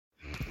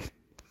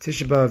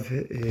Tish'ah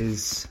B'Av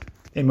is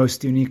a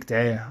most unique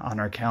day on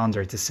our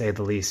calendar, to say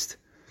the least.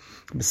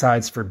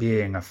 Besides for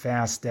being a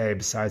fast day,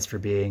 besides for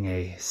being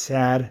a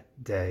sad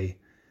day,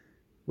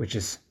 which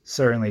is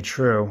certainly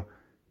true,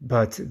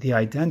 but the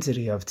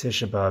identity of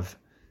Tish'ah B'Av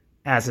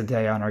as a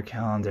day on our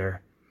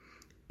calendar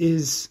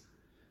is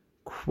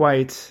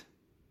quite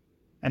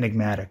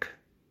enigmatic.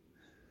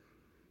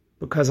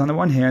 Because on the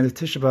one hand,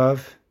 Tish'ah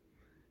B'Av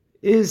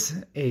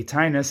is a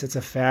tainus, it's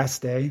a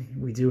fast day.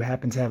 We do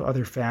happen to have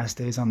other fast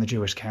days on the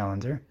Jewish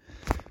calendar.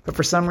 But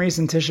for some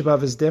reason, Tish'ah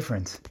B'Av is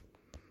different.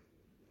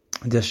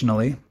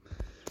 Additionally,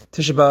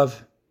 Tish'ah B'Av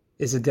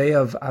is a day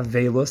of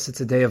Aveilus,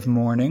 it's a day of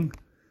mourning.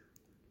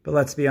 But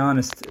let's be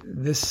honest,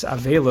 this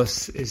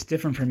Aveilus is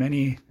different from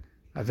any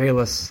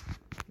Aveilus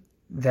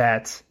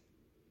that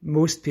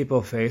most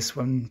people face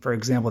when, for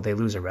example, they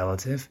lose a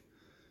relative.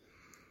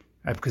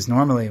 Because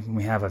normally when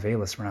we have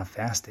Aveilus, we're not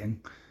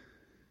fasting.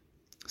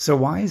 So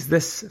why is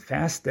this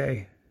fast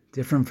day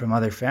different from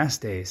other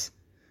fast days?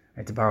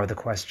 I had to borrow the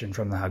question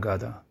from the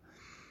Haggadah.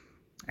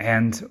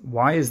 And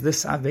why is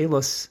this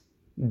Aveilus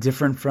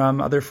different from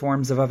other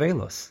forms of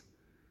Aveilus?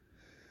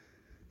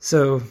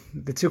 So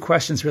the two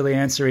questions really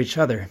answer each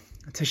other.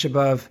 Tish'ah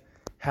B'Av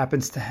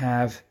happens to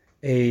have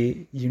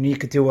a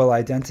unique dual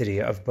identity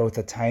of both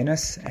a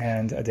tainus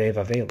and a day of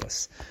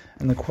Aveilus.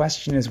 And the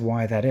question is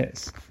why that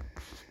is.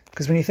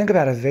 Because when you think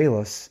about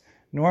Aveilus,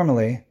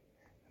 normally,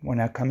 when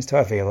it comes to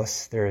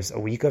Aveilus, there's a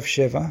week of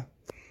Shiva.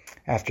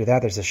 After that,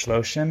 there's a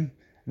Shloshim. And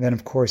then,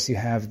 of course, you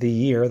have the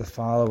year, the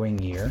following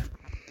year.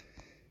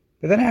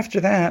 But then after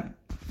that,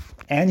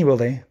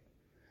 annually,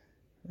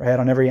 right,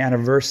 on every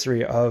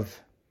anniversary of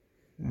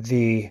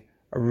the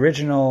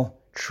original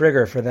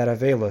trigger for that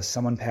Aveilus,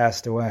 someone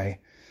passed away.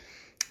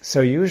 So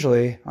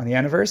usually, on the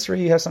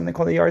anniversary, you have something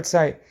called a yard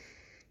site.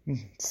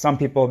 Some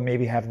people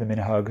maybe have the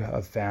minhag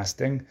of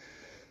fasting,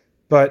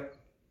 but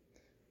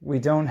we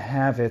don't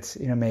have it,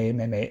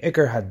 may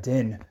ikar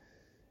hadin,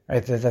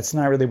 right? That's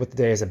not really what the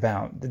day is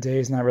about. The day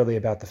is not really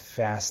about the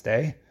fast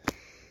day.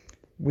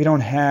 We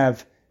don't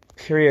have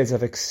periods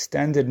of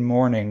extended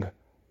mourning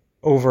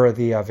over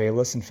the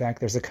Aveilus. In fact,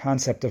 there's a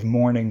concept of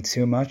mourning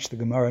too much. The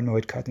Gemara in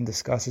Moed Katan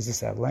discusses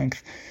this at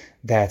length,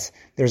 that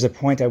there's a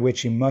point at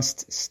which you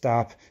must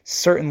stop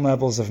certain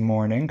levels of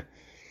mourning.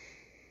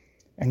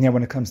 And yet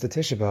when it comes to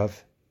Tish'ah B'Av,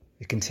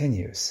 it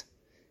continues.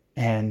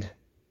 And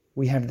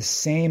we have the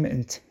same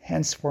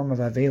intense form of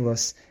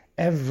Aveilus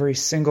every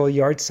single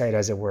yard site,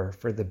 as it were,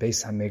 for the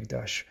Beis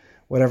HaMikdash,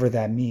 whatever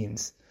that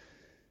means.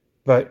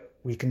 But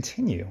we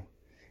continue,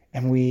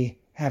 and we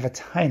have a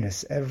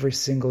tainus every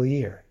single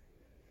year.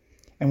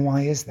 And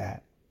why is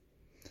that?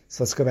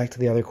 So let's go back to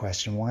the other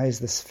question. Why is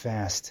this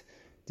fast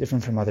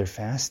different from other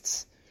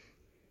fasts?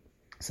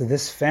 So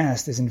this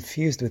fast is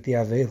infused with the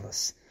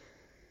Aveilus.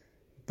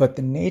 But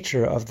the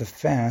nature of the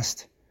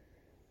fast,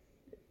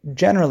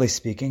 generally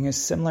speaking, is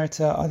similar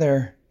to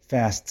other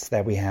fasts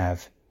that we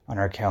have on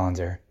our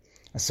calendar.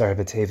 Asar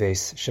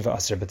b'Teves, Shiva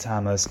Asar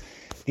b'Tammuz.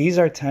 These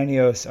are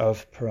tainios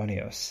of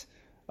peronios,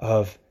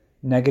 of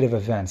negative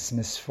events,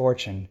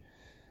 misfortune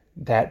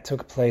that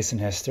took place in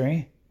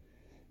history.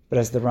 But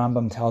as the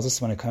Rambam tells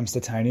us, when it comes to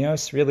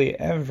tainios, really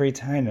every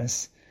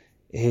tainus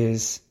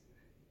is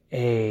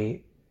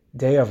a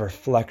day of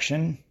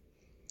reflection.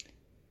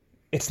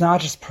 It's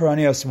not just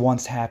peronios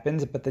once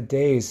happened, but the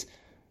days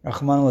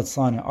Rachmana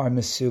litzlan are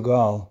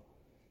misugal.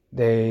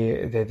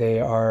 They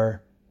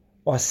are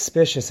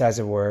auspicious, as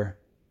it were,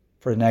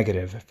 for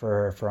negative,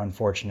 for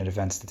unfortunate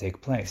events to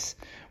take place.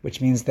 Which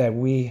means that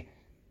we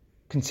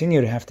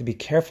continue to have to be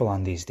careful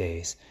on these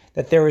days,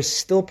 that there is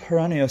still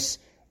peronios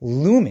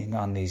looming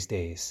on these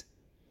days.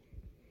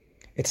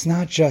 It's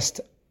not just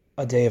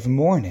a day of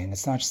mourning,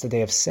 it's not just a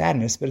day of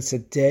sadness, but it's a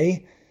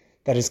day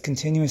that is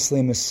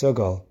continuously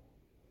misugal.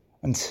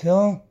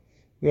 Until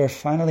we are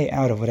finally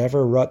out of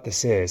whatever rut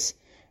this is,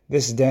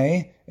 this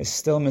day is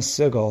still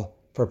misugal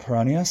for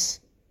peronios.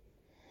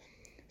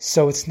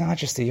 So it's not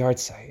just a yard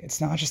site. It's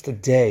not just a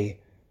day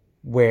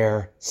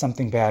where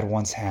something bad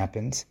once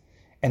happened,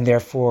 and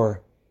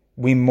therefore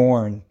we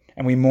mourn,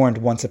 and we mourned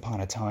once upon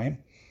a time,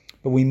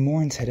 but we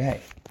mourn today.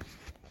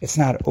 It's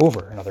not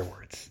over, in other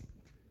words.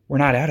 We're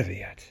not out of it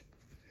yet.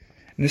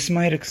 And this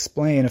might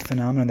explain a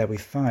phenomenon that we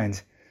find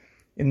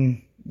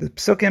in the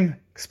psukim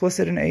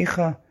explicit in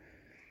Eicha,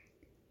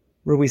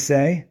 where we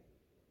say,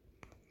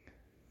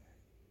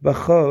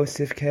 B'cho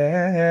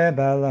sivke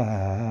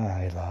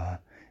balayla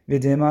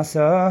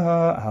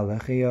v'dimasa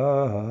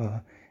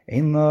alechia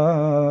ein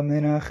lo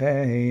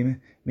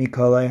menachem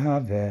mikolei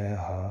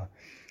haveha.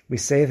 We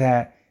say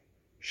that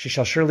she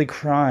shall surely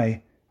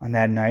cry on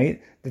that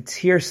night, the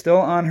tear still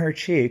on her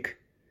cheek,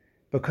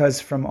 because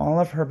from all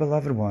of her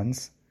beloved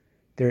ones,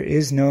 there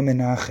is no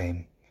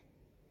menachem.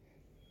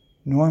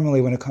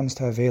 Normally, when it comes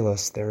to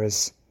Aveilus, there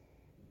is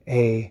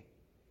a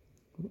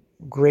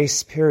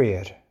grace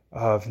period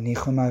of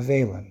Nechamah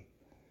Avelim.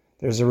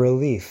 There's a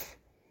relief.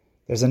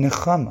 There's a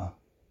Nechamah.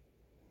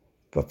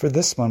 But for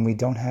this one, we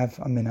don't have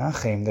a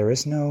menachem. There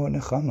is no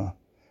Nechamah.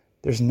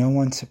 There's no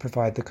one to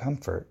provide the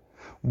comfort.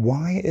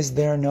 Why is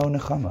there no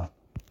Nechamah?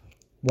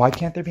 Why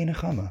can't there be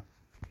Nechamah?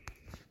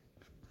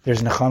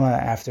 There's Nechamah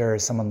after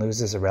someone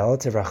loses a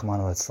relative,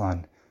 Rahman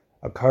al-Itzlan,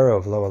 a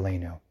karov lo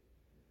aleinu.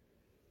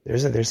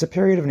 There's a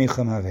period of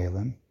Nechamah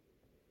Aveilus.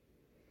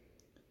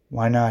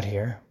 Why not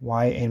here?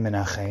 Why in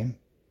Menachem?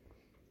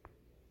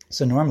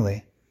 So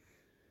normally,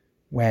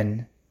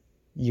 when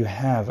you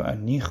have a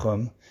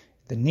nichum,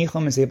 the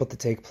nichum is able to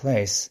take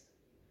place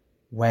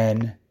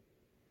when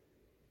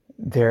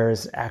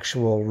there's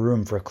actual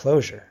room for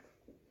closure.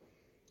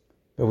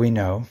 But we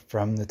know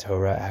from the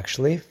Torah,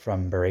 actually,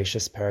 from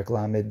Bereshis Perek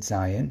Lamed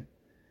Zayin,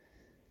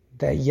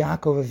 that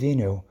Yaakov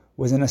Avinu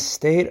was in a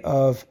state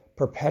of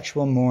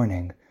perpetual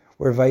mourning,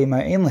 where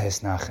Vayima'en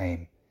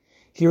lehisnachem.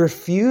 He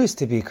refused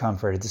to be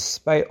comforted,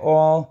 despite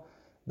all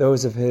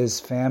those of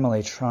his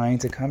family trying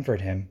to comfort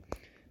him.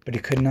 But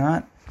he could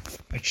not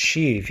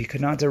he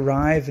could not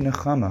derive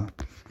Nechamah,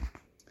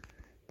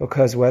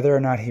 because whether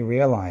or not he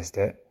realized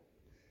it,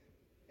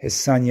 his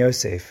son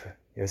Yosef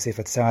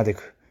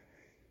HaTzadik,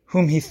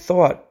 whom he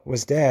thought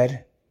was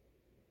dead,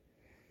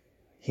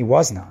 he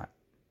was not.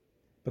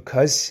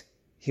 Because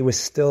he was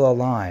still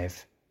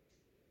alive,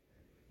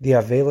 the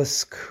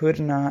Aveilus could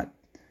not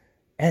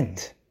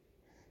end.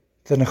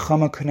 The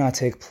Nechamah could not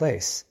take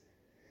place.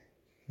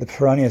 The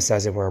Peranius,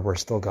 as it were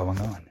still going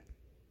on.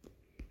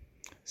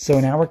 So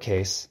in our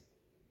case,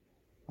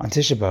 on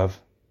Tish'ah B'Av,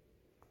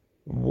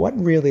 what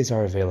really is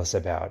our Aveilus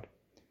about?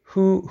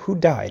 Who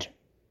died?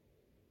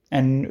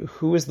 And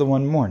who is the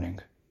one mourning?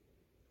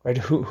 Right?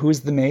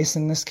 Who's the mace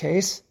in this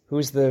case?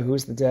 Who's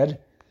the dead?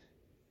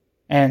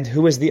 And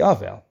who is the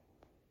Avel?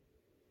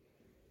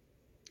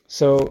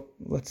 So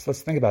let's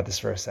think about this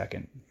for a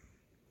second.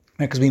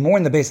 Because we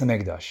mourn the Beis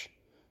HaMikdash,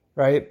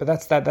 right? But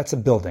that's a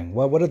building.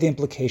 What are the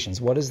implications?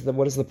 What is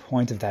the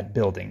point of that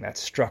building, that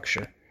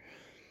structure?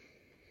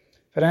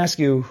 If I'd ask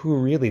you who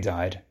really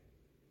died,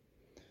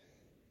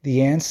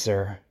 the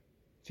answer,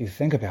 if you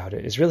think about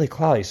it, is really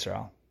Klal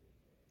Yisrael.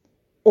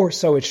 Or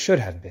so it should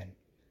have been.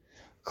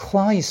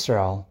 Klal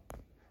Yisrael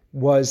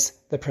was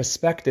the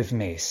prospective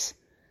mace,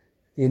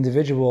 the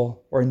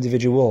individual or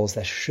individuals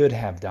that should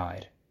have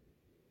died.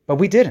 But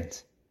we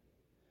didn't.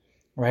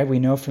 Right? We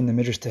know from the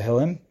Midrash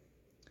Tehillim,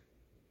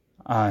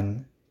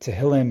 on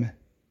Tehillim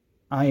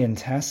Ayin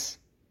Tes,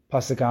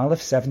 Pasuk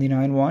Aleph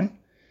 79:1,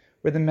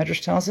 where the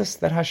Midrash tells us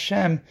that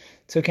Hashem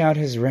took out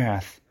his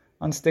wrath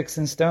on sticks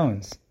and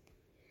stones.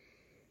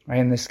 Right?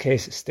 In this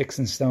case, sticks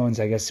and stones,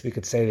 I guess we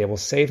could say they will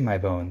save my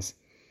bones.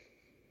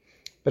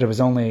 But it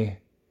was only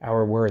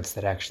our words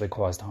that actually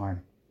caused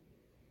harm.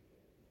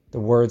 The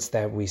words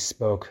that we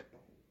spoke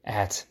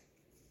at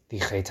the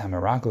Chet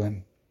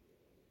HaMeraglim,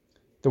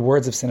 the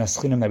words of Sinas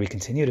Chinam that we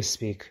continue to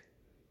speak.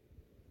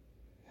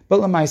 But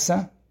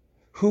Lamaisa,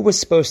 who was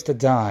supposed to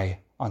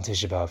die on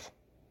Tish'ah B'Av?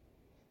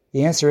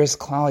 The answer is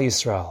Klal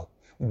Yisrael.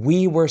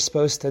 We were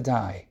supposed to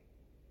die.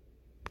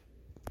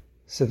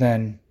 So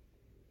then,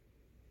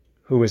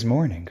 who was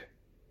mourning?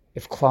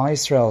 If Klal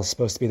Yisrael is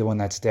supposed to be the one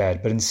that's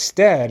dead, but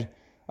instead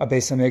a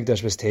Beis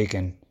HaMikdash was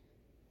taken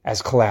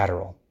as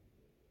collateral,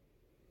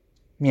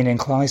 meaning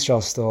Klal Yisrael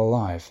is still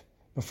alive,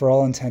 but for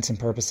all intents and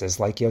purposes,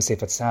 like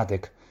Yosef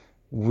HaTzadik,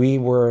 we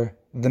were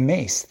the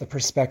mace, the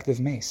prospective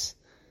mace.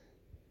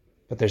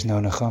 But there's no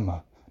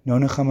Nechamah. No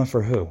Nechamah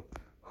for who?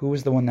 Who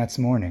is the one that's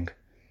mourning?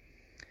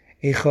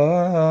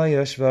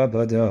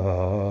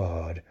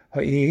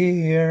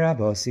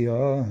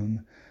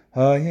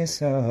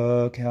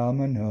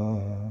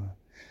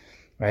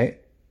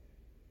 Right?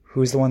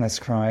 Who's the one that's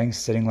crying,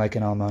 sitting like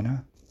an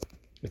almana?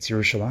 It's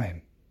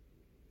Yerushalayim.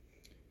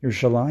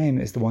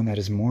 Yerushalayim is the one that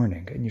is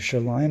mourning, and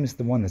Yerushalayim is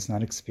the one that's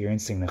not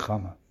experiencing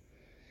Nechamah.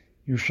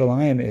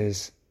 Yerushalayim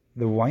is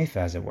the wife,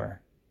 as it were.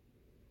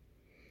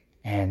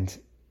 And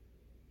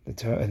the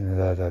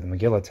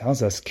Megillah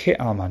tells us, Ki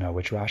almana,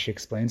 which Rashi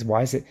explains.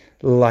 Why is it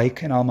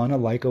like an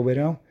almana, like a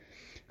widow?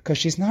 Because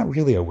she's not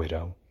really a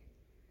widow.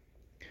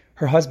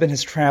 Her husband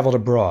has traveled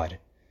abroad.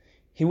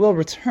 He will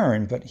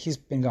return, but he's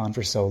been gone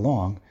for so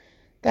long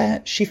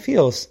that she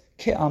feels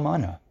Ki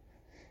almana.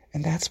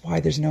 And that's why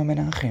there's no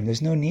menachem,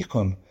 there's no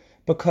nichum,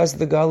 because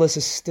the galus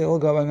is still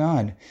going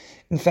on.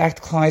 In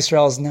fact, Klal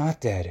Yisrael is not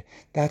dead.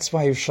 That's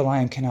why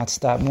Yerushalayim cannot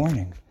stop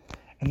mourning.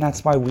 And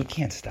that's why we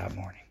can't stop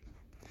mourning.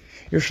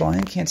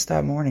 Yerushalayim can't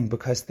stop mourning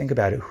because, think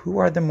about it, who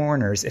are the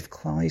mourners? If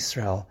Klal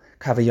Yisrael,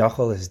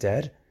 Kaviyachol, is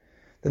dead,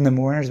 then the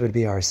mourners would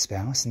be our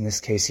spouse, in this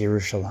case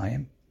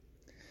Yerushalayim.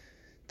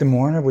 The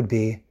mourner would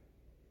be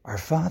our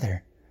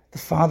father, the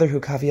father who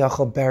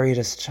Kaviyachol buried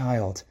his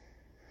child.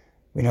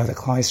 We know that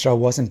Klal Yisrael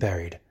wasn't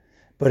buried.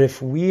 But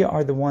if we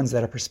are the ones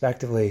that are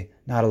prospectively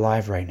not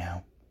alive right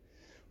now,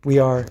 we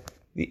are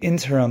the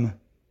interim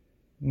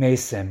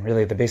mesim,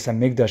 really the Beis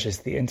HaMikdash is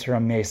the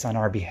interim mace on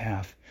our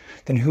behalf,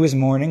 then who is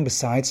mourning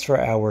besides for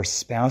our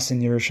spouse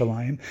in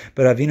Yerushalayim,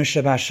 but Avinu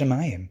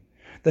Shebashamayim,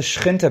 the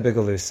Shchinta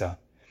B'Galusa.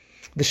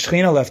 The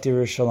Shechina left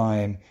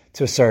Yerushalayim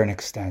to a certain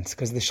extent,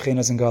 because the Shechina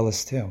is in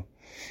Galus too.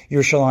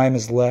 Yerushalayim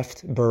is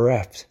left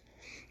bereft,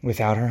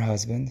 without her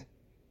husband,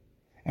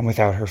 and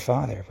without her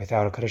father,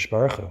 without HaKadosh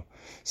Baruch Hu.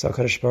 So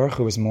HaKadosh Baruch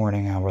Hu is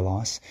mourning our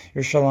loss.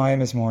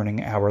 Yerushalayim is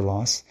mourning our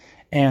loss,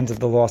 and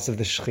the loss of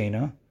the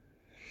Shechina.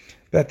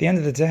 But at the end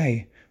of the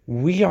day,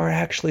 we are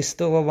actually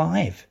still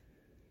alive.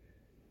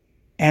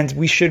 And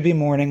we should be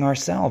mourning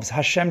ourselves.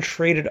 Hashem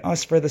traded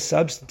us for the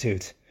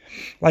substitute.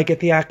 Like at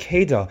the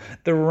Akedah,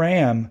 the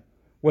ram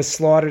was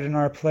slaughtered in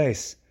our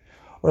place.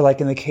 Or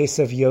like in the case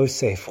of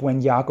Yosef,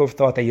 when Yaakov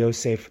thought that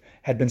Yosef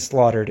had been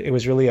slaughtered, it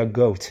was really a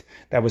goat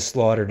that was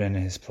slaughtered in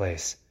his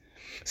place.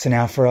 So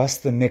now for us,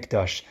 the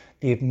Mikdash,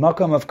 the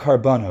makam of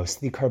karbanos,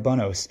 the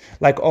karbanos,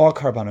 like all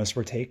karbanos,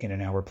 were taken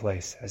in our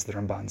place, as the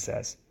Ramban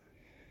says.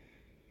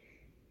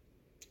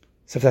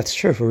 So if that's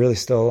true, if we're really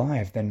still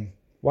alive, then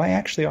why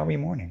actually are we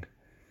mourning?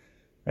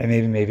 Right?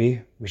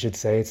 Maybe we should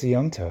say it's a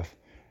Yom Tov.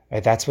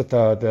 Right? That's what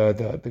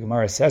the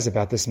Gemara says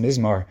about this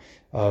Mizmar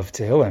of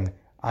Tehillim.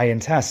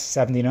 Ayin Tes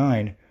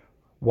 79.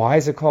 Why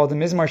is it called a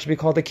Mizmar? It should be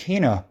called a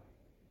Kina.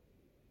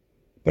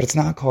 But it's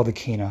not called a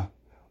Kina.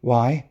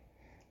 Why?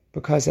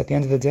 Because at the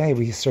end of the day,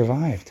 we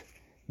survived.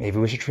 Maybe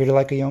we should treat it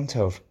like a Yom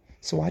Tov.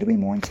 So why do we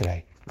mourn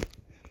today?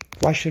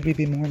 Why should we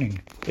be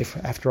mourning if,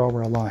 after all,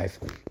 we're alive?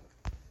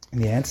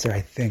 And the answer,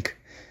 I think,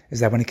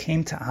 is that when it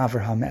came to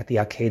Avraham at the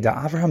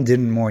Akedah, Avraham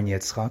didn't mourn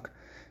Yitzchak,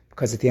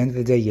 because at the end of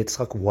the day,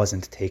 Yitzchak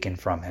wasn't taken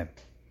from him.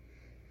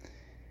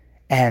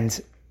 And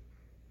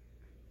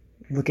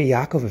look at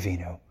Yaakov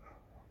Avinu.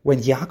 When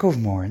Yaakov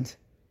mourned,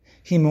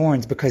 he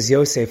mourned because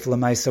Yosef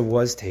Lamaisa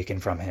was taken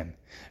from him,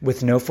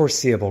 with no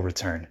foreseeable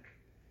return.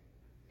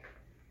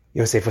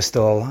 Yosef was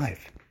still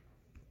alive.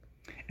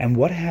 And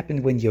what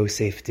happened when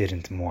Yosef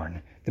didn't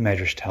mourn? The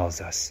Medrash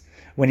tells us.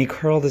 When he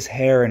curled his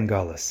hair in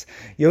Galus,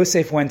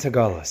 Yosef went to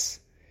Galus,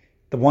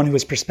 the one who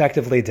was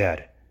prospectively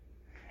dead.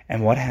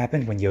 And what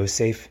happened when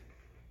Yosef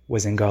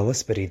was in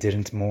Galus but he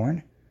didn't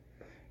mourn?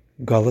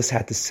 Galus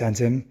had to send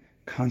him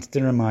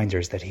constant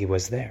reminders that he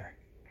was there.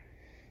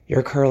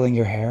 You're curling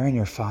your hair in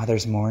your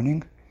father's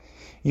mourning.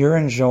 You're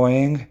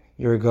enjoying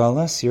your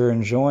Galus. You're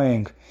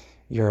enjoying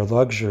your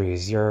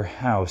luxuries, your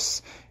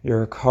house,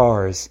 your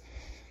cars,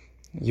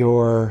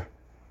 your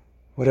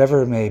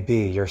whatever it may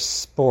be, your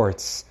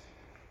sports,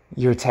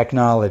 your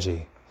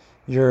technology.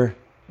 You're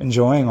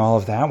enjoying all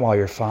of that while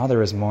your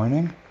father is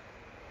mourning?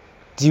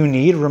 Do you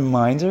need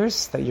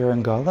reminders that you're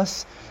in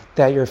Galus?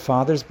 That your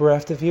father's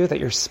bereft of you? That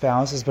your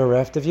spouse is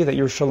bereft of you? That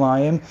your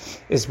Shalayim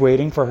is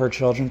waiting for her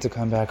children to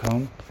come back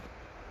home?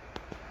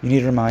 You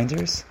need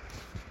reminders?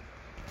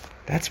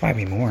 That's why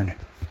we mourn.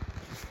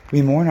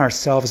 We mourn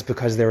ourselves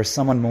because there is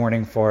someone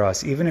mourning for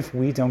us. Even if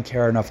we don't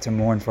care enough to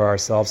mourn for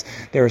ourselves,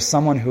 there is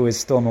someone who is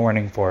still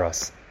mourning for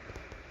us.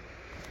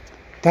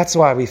 That's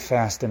why we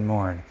fast and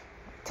mourn.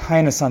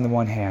 Tainus on the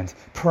one hand,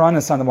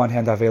 Piranus on the one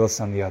hand,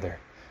 Aveilus on the other.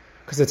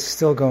 Because it's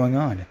still going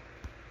on.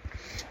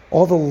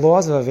 All the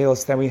laws of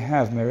Aveilus that we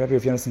have, Rabbi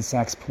Yonasan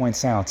Sachs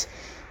points out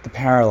the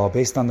parallel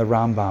based on the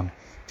Rambam.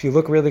 If you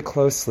look really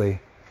closely,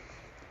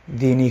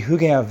 the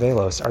Nihugei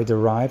Aveilus are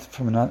derived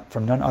from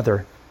none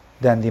other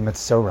than the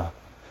Metzorah,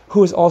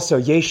 who is also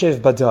Yeshev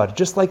Badad,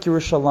 just like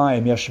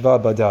Yerushalayim,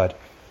 Yashva Badad.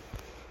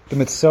 The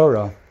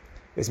Metzorah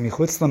is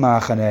Michutz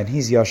L'Machane, and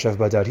he's Yashav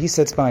Badad. He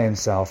sits by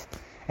himself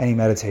and he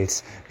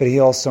meditates, but he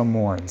also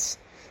mourns.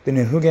 The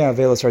Nihugei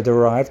Aveilus are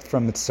derived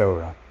from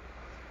Metzorah.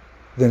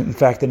 In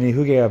fact, the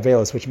Nihugei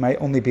Aveilus, which might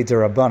only be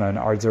Derabanan,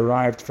 are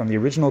derived from the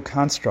original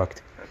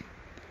construct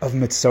of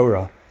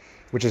Metzorah,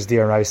 which is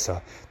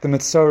D'Oraisa. The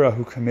Metzorah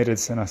who committed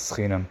Sinas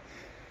Chinam.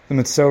 The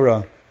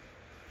Metzorah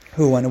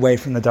who went away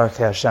from the Darkei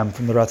Hashem,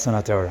 from the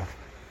Ratzon Torah.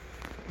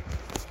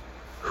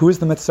 Who is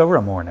the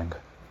Metzorah mourning?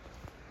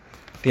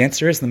 The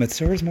answer is the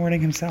Metzorah is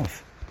mourning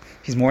himself.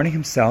 He's mourning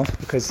himself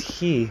because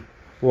he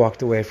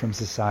walked away from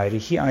society.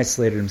 He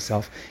isolated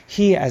himself.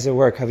 He, as it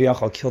were,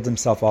 Kaviyachal, killed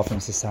himself off from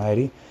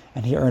society,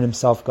 and he earned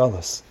himself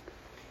Galus.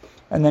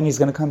 And then he's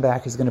going to come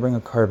back, he's going to bring a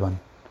korban.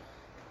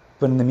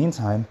 But in the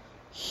meantime,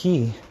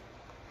 he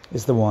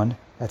is the one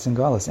that's in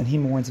Galus, and he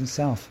mourns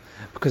himself.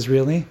 Because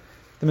really,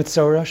 the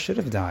Metzorah should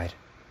have died.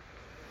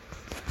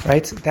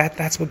 Right?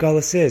 That's what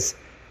Galus is.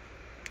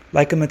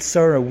 Like a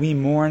Metzorah, we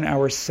mourn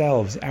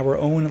ourselves, our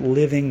own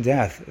living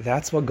death.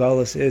 That's what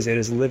Galus is. It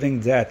is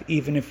living death,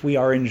 even if we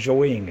are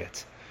enjoying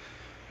it.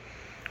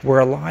 We're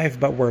alive,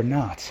 but we're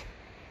not.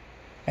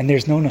 And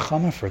there's no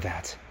Nechamah for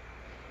that.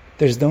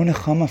 There's no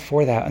Nechamah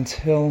for that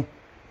until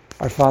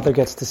our Father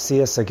gets to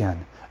see us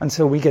again,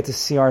 until we get to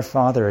see our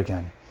Father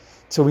again,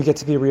 until we get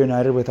to be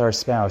reunited with our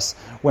spouse,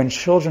 when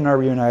children are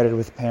reunited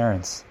with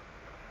parents.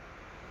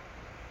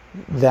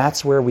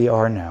 That's where we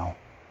are now,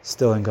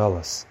 still in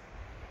Galus.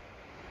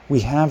 We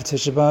have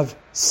Tish'ah B'Av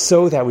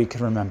so that we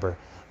can remember,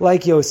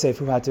 like Yosef,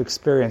 who had to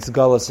experience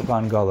Galus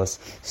upon Galus,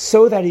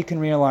 so that he can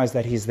realize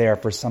that he's there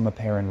for some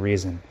apparent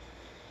reason.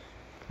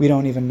 We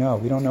don't even know.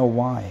 We don't know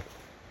why.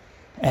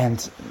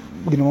 And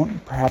we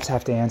don't perhaps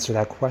have to answer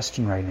that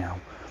question right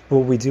now. But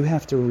what we do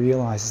have to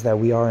realize is that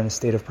we are in a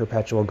state of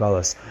perpetual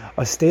Galus,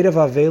 a state of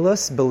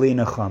Aveilus b'li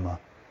Nechamah.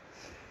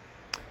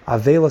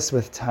 Aveilus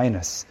with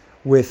Tainus,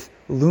 with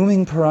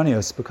looming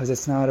Peranios because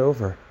it's not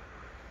over.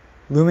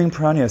 Looming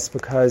Peranios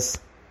because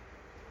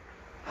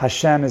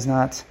Hashem is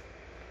not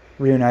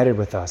reunited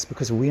with us,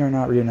 because we are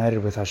not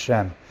reunited with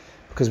Hashem,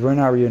 because we're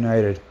not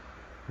reunited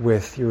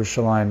with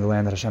Yerushalayim, the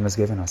land that Hashem has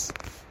given us.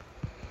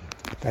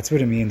 That's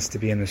what it means to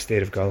be in the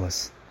state of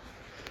Galus.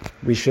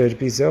 We should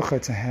be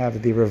zocha to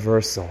have the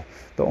reversal,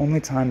 the only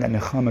time that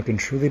Nechamah can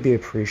truly be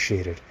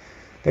appreciated,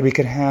 that we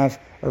could have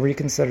a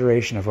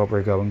reconsideration of what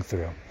we're going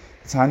through.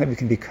 The time that we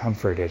can be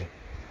comforted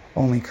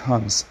only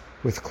comes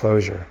with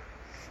closure.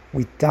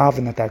 We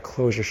daven that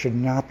closure should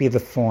not be the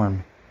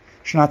form,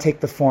 should not take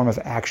the form of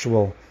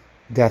actual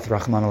death,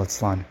 Rahman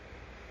al-Itzlan.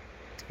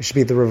 It should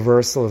be the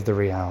reversal of the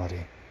reality,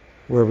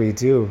 where we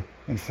do,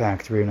 in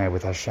fact, reunite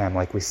with Hashem,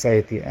 like we say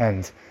at the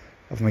end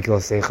of Megillah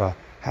Seicha,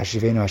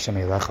 Hashivenu Hashem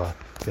Elecha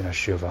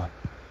v'nashuva.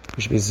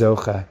 We should be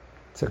zocha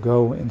to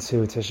go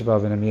into Tish'ah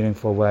B'Av in a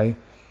meaningful way.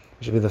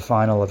 It should be the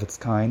final of its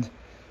kind.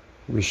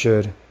 We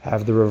should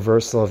have the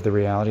reversal of the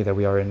reality that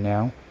we are in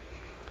now,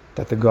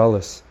 that the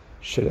Galus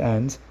should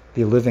end,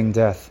 the living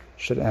death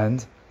should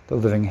end, the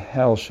living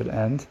hell should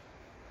end,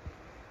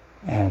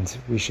 and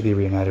we should be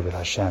reunited with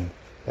Hashem,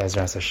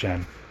 Be'ezras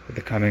Hashem, with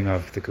the coming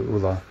of the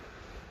Geula,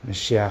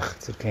 Mashiach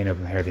Tzidkenu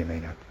B'meher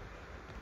B'yameinu.